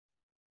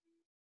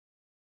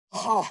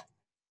Oh,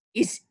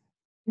 is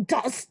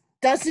does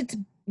it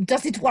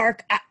does it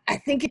work? I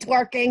think it's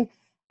working.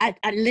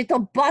 Little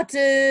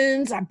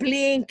buttons are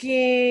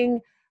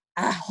blinking.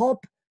 I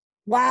hope.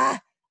 Why?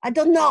 I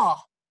don't know.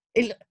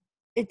 It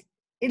it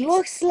it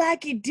looks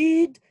like it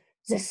did.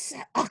 This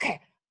okay.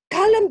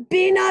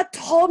 Columbina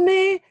told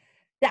me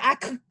that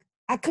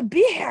I could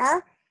be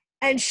here,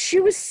 and she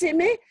will see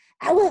me.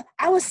 I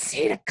will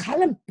see the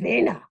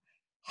Columbina.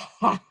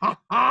 Ha ha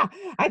ha!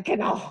 I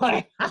cannot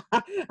wait.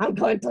 I'm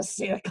going to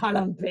see the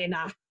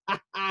Columbina.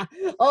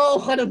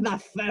 Oh, one of my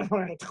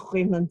favorite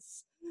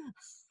women's.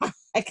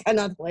 I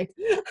cannot wait.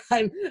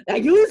 I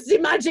use the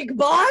magic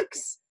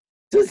box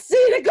to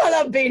see the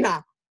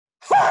Columbina.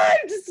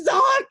 I'm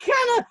so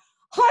kind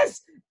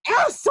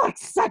it's so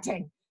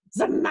exciting.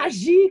 The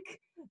magic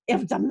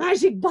of the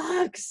magic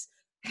box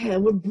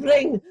will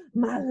bring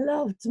my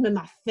love to me,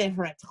 my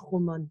favorite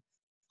woman.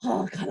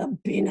 Oh,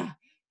 Columbina.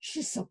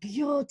 She's so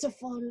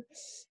beautiful,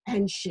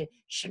 and she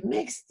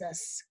makes the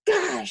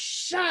sky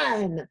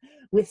shine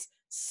with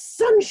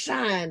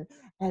sunshine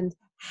and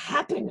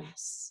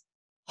happiness.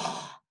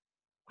 Oh,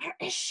 where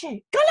is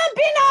she?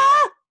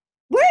 Columbina!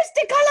 Where's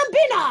the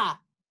Columbina?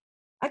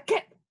 I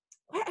can't.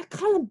 Where is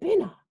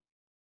Columbina?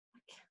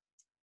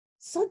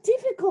 So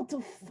difficult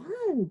to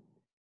find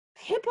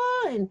people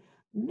and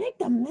make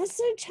the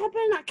message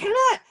happen. I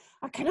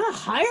cannot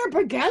hire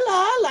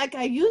Bergella like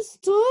I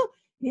used to.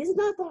 He's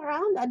not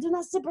around. I do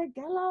not see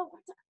Bergella.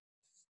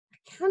 I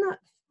cannot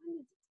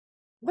find it.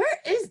 Where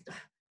is?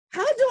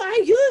 How do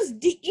I use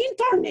the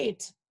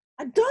internet?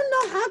 I don't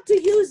know how to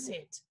use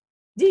it.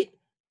 The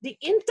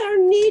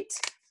internet.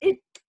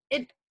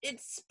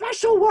 It's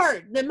special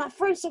word that my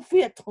friend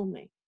Sophia told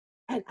me,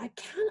 and I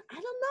don't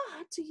know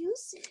how to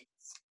use it.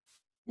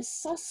 It's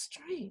so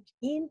strange.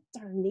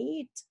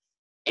 Internet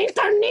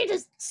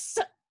is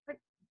so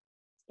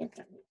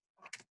internet.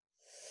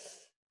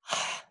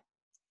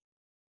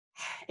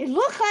 It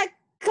looks like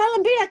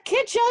Columbina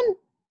kitchen.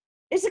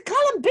 Is it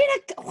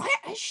Columbina?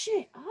 Where is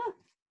she? Oh.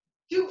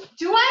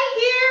 Do I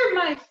hear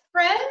my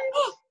friend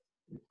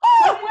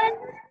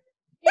somewhere?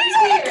 It's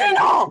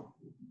Arlecchino!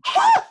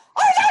 Oh,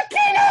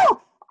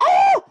 Arlecchino!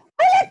 Oh,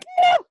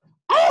 Arlecchino!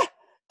 Oh,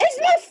 it's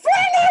my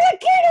friend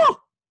Arlecchino!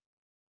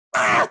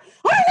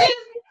 Arlecchino!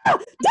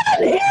 Down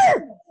here!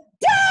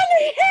 Down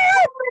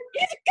here!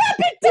 He's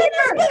Captain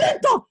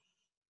Spavento!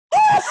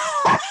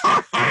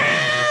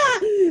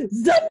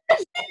 The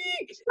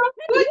magic!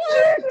 Good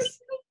works!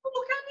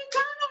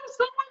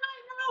 Someone I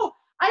know.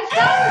 I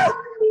found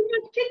her in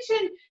the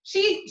kitchen.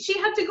 She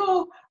had to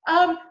go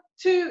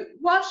to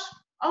wash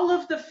all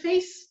of the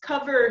face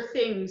cover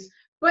things.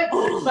 But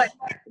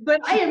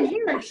I am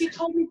here, and she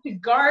told me to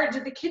guard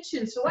the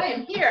kitchen, so I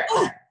am here.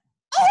 Oh,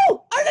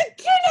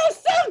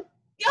 Arlecchino!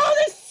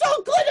 That's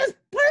so good! It's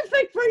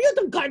perfect for you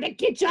to guard the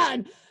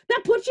kitchen!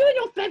 That puts you in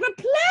your favorite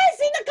place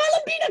in the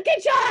Columbina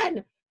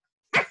kitchen!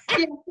 It's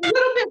a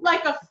little bit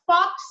like a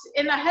fox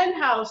in a hen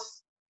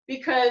house,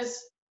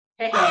 because...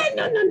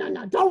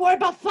 No. Don't worry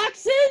about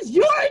foxes!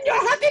 You're in your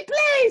happy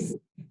place!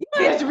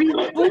 There's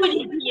real food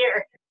in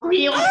here!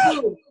 Real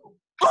food!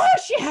 Oh,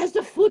 she has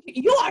the food.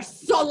 You are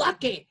so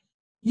lucky.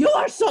 You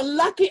are so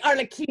lucky,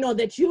 Arlecchino,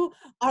 that you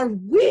are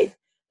with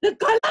the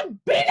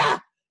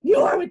Columbina.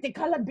 You are with the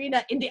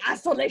Columbina in the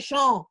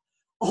isolation.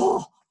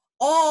 Oh,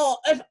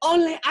 if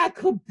only I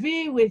could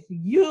be with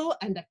you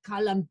and the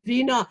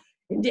Columbina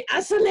in the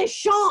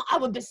isolation, I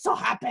would be so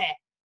happy.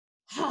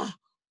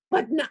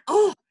 But now,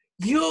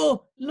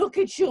 look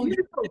at you.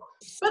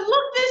 But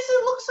look,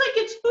 it looks like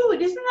it's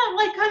food. Isn't that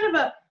like kind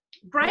of a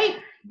bright,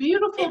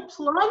 beautiful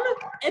plum?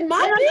 It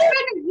might be. I'm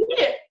trying to eat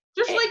it,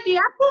 just like the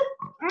apple.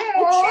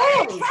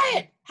 Try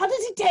it. How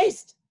does it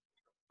taste?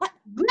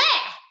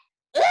 Bleh.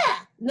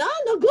 No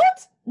good.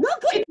 No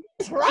good.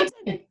 It's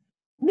rotten.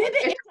 Maybe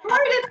it's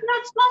hard. It's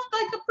not soft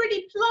like a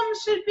pretty plum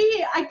should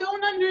be. I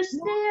don't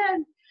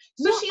understand.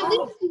 So she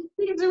leaves these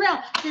things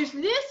around. There's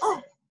this.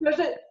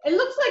 It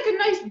looks like a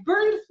nice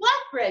burned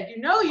flatbread, you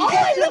know? It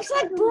looks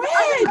like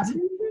bread!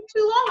 Too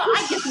long.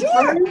 I get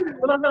sure.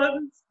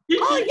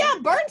 Oh, yeah,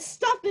 burnt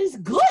stuff is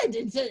good.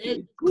 It's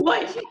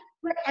good.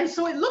 And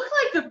so it looked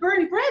like the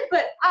burned bread,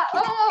 but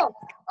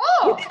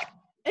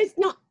it's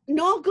not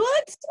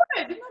good?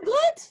 Not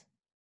good?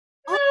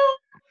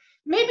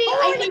 Maybe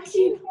I need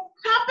to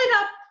chop it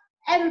up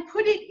and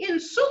put it in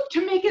soup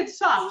to make it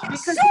soft.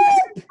 Because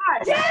soup!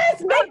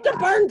 Yes, make the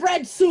burned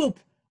bread soup.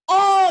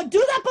 Oh, do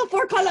that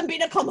before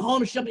Columbina come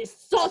home. She'll be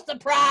so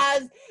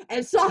surprised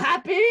and so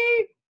happy.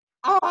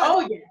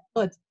 Oh yeah.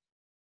 Good.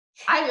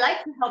 I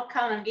like to help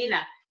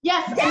Columbina.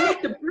 Yes, I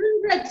make the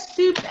burned bread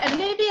soup, and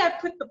maybe I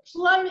put the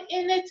plum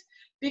in it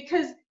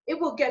because it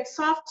will get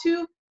soft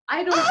too.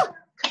 I don't.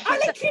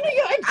 Arlecchino,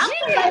 you're a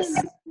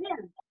genius.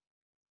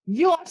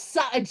 You are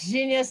such a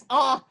genius.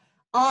 I'm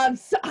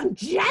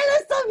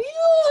jealous of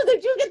you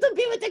that you get to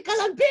be with the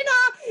Columbina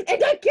in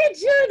the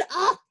kitchen.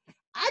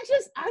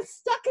 I'm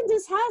stuck in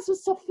this house with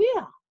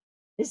Sophia.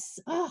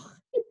 She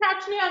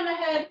taps me on the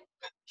head.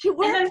 And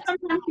then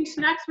sometimes she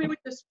smacks me with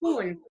the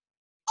spoon.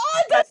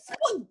 Oh, the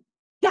spoon!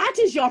 That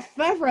is your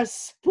favorite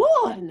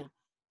spoon.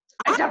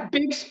 It's a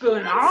big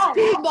spoon. I've Oh,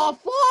 seen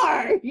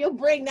before. You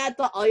bring that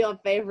to all your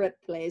favorite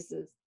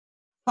places.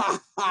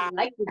 I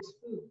like this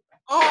spoon.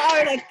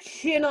 Oh,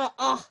 Arlecchino.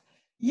 Oh,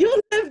 you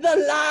live the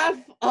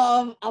life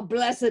of a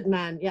blessed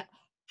man. Yeah.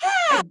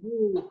 I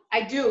do.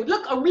 I do.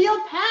 Look, a real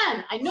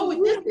pan. I know A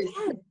what this real is.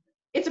 pan.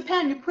 It's a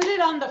pan. You put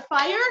it on the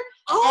fire.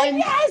 Oh, And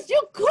yes,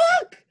 you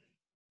cook.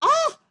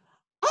 Oh,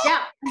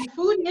 yeah, and the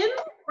food in,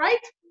 right?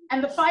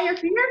 And the fire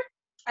here.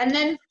 And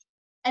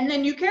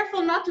then you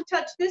careful not to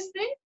touch this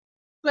thing.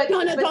 But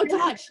no, but don't then,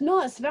 touch.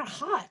 No, it's very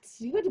hot.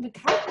 You got to be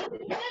careful.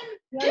 Yeah,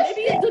 this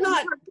maybe you thing do is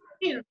not.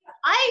 working.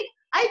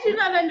 I do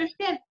not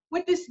understand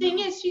what this thing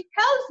is. She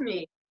tells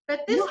me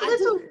that this No, I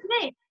little do.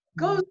 snake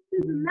goes to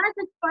the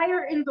magic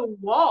fire in the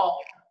wall.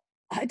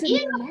 I do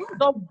In not know.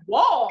 the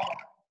wall.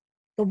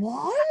 The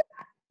wall?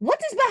 What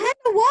is behind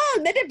the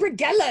wall? Maybe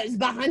Brigella is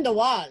behind the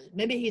wall.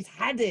 Maybe he's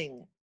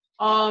hiding.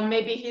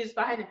 Maybe he's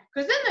behind it.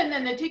 Because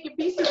then they take your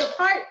pieces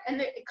apart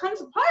and it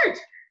comes apart.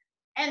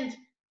 And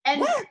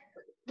What?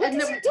 What and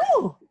does the, he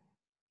do?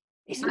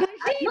 He's no, magic.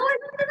 I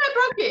don't think I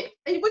broke it.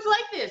 It was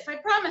like this. I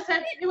promise. I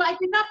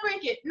did not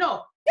break it.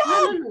 No.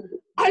 No, No.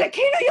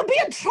 Arlecchino, you'll be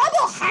in trouble.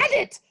 Hide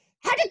it.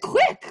 Hide it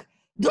quick.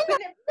 Do not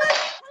let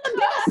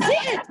Columbina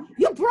see it.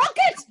 You broke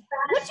it.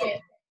 What you?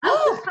 I'll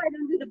Oh, just hide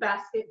under the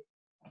basket.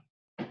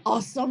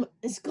 awesome.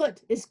 It's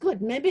good. It's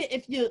good. Maybe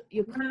if you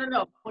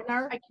No.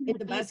 corner I in can't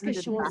the eat basket,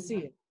 under she the won't basket.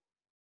 see it.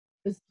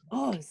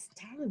 It's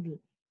terrible.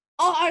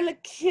 Oh,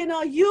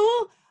 Arlecchino,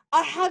 you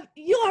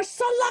are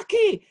so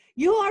lucky.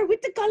 You are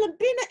with the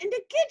Columbina in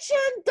the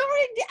kitchen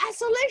during the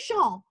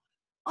isolation.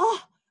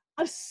 Oh,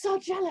 I'm so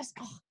jealous.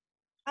 Oh,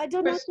 I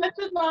don't For know. such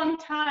a long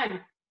time.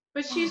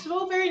 But she's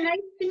so very nice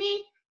to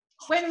me.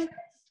 When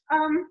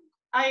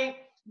I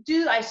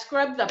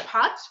scrub the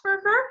pots for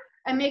her.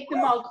 I make them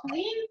all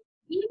clean.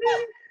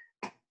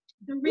 Even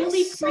the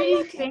really so pretty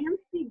lucky.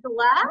 fancy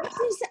glass.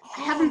 What is that?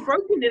 I haven't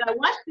broken it. I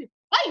washed it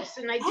twice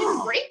and I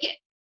didn't break it.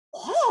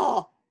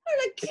 Oh,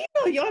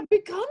 Arlecchino, you're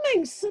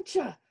becoming such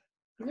a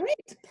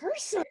great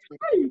person.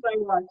 I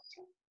was.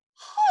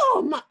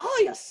 Oh,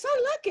 you're so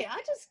lucky.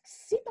 I just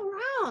sit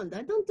around.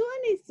 I don't do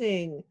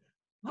anything.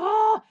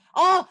 Oh,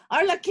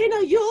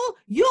 Arlecchino,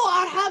 you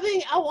are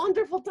having a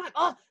wonderful time.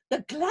 Oh, the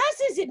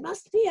glasses, it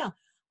must be a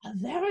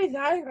very,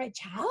 very rich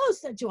house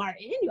that you are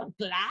in. You have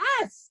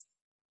glass.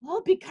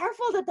 Oh, be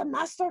careful that the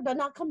master does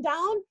not come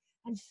down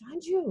and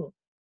find you.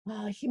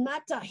 He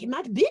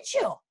might beat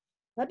you.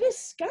 I'd be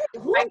scared.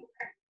 Who?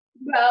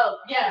 Well,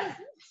 yes.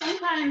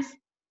 Sometimes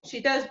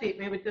she does beat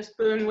me with the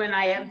spoon when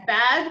I am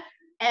bad.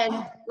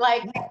 And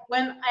like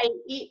when I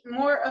eat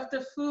more of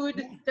the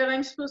food that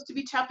I'm supposed to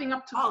be chopping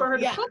up for her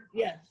to cook.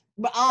 Yes.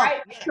 But,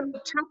 Right? So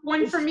chop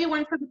one for me,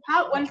 one for the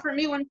pot, one for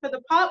me, one for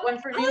the pot, one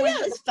for me, one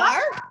for the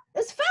pot.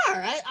 It's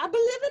fair. I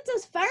believe it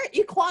is fair,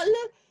 equal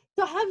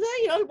to have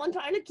the, one for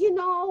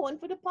Arlecchino, one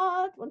for the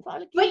pot, one for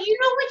Arlecchino. But you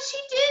know what she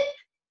did?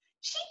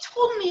 She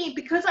told me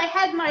because I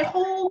had my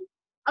whole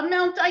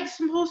amount I'm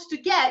supposed to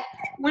get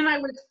when I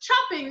was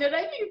chopping that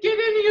I didn't get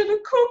any of the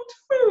cooked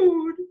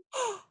food.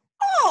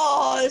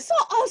 Oh, it's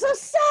so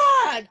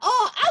sad.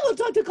 Oh, I will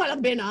talk to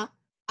Columbina.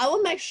 I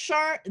will make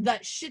sure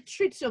that she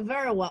treats you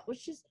very well.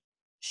 Which is,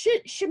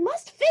 she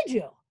must feed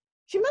you.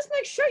 She must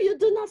make sure you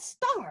do not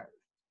starve.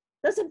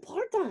 That's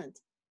important.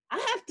 I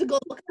have to go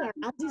look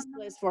around this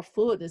place for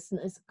food. It's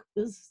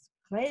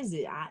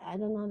crazy. I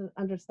don't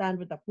understand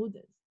what the food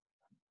is.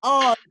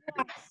 Oh, you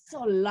are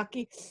so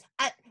lucky.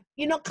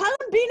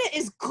 Columbina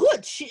is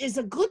good. She is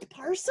a good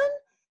person.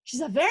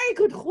 She's a very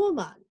good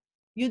woman.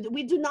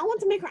 We do not want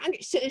to make her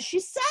angry. She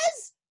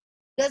says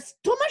there's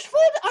too much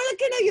food.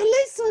 Arlecchino, you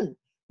listen.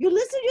 You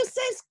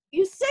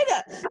say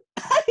that.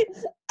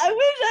 I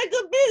wish I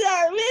could be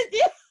there with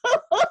you.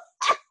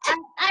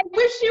 I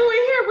wish you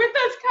were here with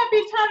us,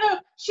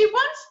 Capitano. She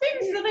wants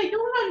things that I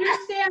don't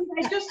understand. I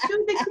just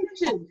do the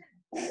kitchen.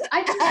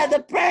 The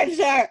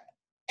pressure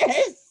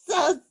is so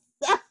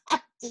sad.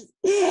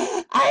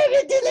 I'm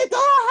in the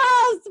little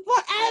house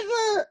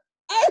forever.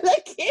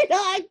 Arlecchino,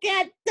 I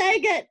can't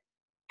take it.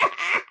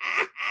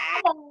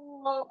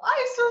 Oh,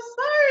 I'm so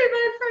sorry,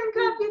 my friend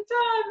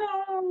Capitano.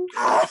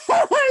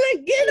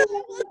 Arlecchino,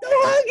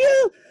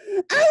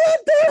 I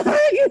want to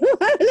hug you.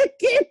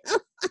 Arlecchino.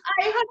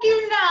 I hug you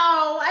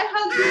now. I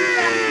hug you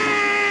now.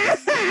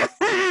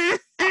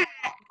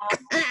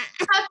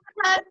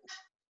 Pat.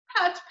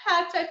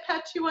 I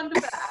pat you on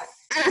the back.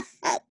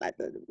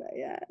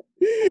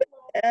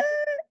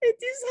 It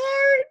is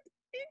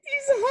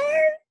hard.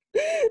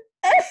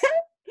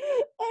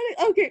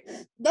 Okay,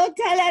 don't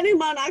tell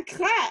anyone I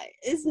cry.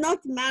 It's not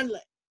manly.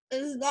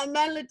 It's not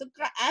manly to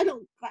cry. I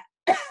don't cry.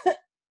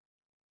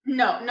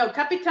 No,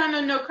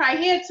 Capitano, no cry.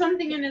 He had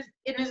something in his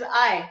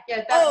eye.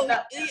 Yeah,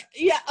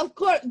 yeah, of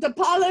course. The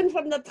pollen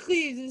from the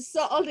trees is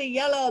so all the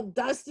yellow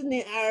dust in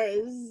the air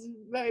is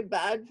very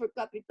bad for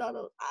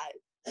Capitano's eyes.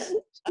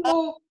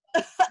 So,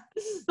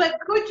 but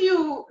could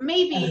you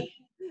maybe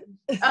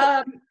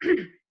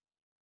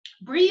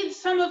breathe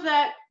some of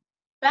that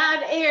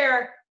bad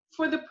air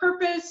for the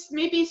purpose,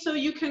 maybe so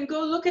you can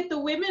go look at the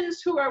women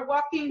who are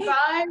walking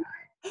by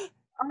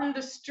on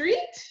the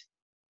street?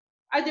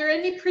 Are there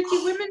any pretty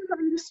women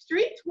on the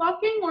street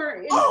walking or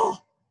in? Oh,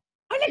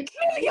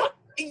 Arlecchino, you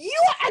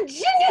are a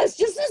genius.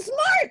 You're so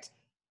smart.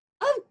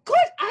 Of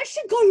course, I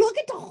should go look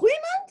at the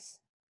women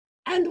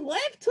and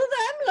wave to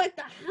them like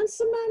the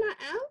handsome man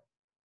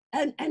I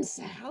am and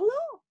say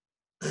hello.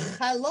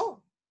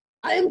 Hello.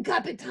 I am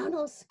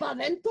Capitano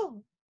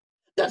Spavento,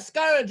 the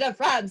scourge of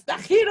France, the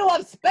hero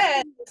of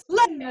Spain,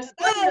 slaying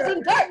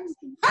thousand Turks.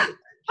 Ha!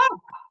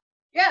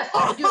 Yes,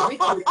 I do.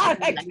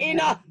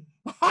 Arlecchino,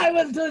 I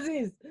will do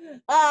this.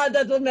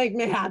 That will make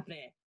me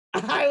happy.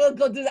 I will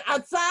go to the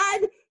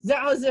outside. There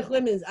are the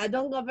women. I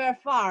don't go very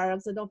far,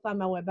 else I don't find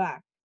my way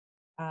back.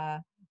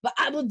 But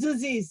I will do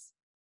this.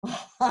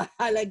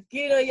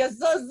 Arlecchino, you're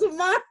so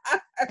smart.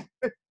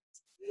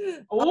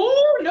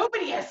 Oh,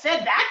 nobody has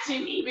said that to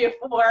me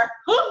before.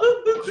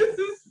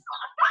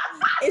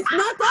 It's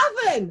not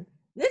often.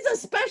 This is a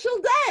special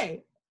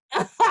day.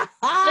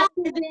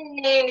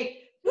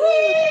 Today.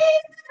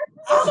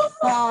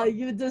 Oh,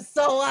 you do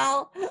so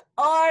well.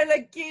 Oh,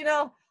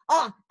 Arlecchino.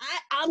 Oh,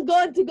 I'm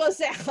going to go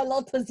say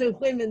hello to the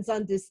women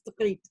on the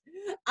street.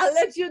 I'll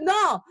let you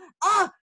know. Oh,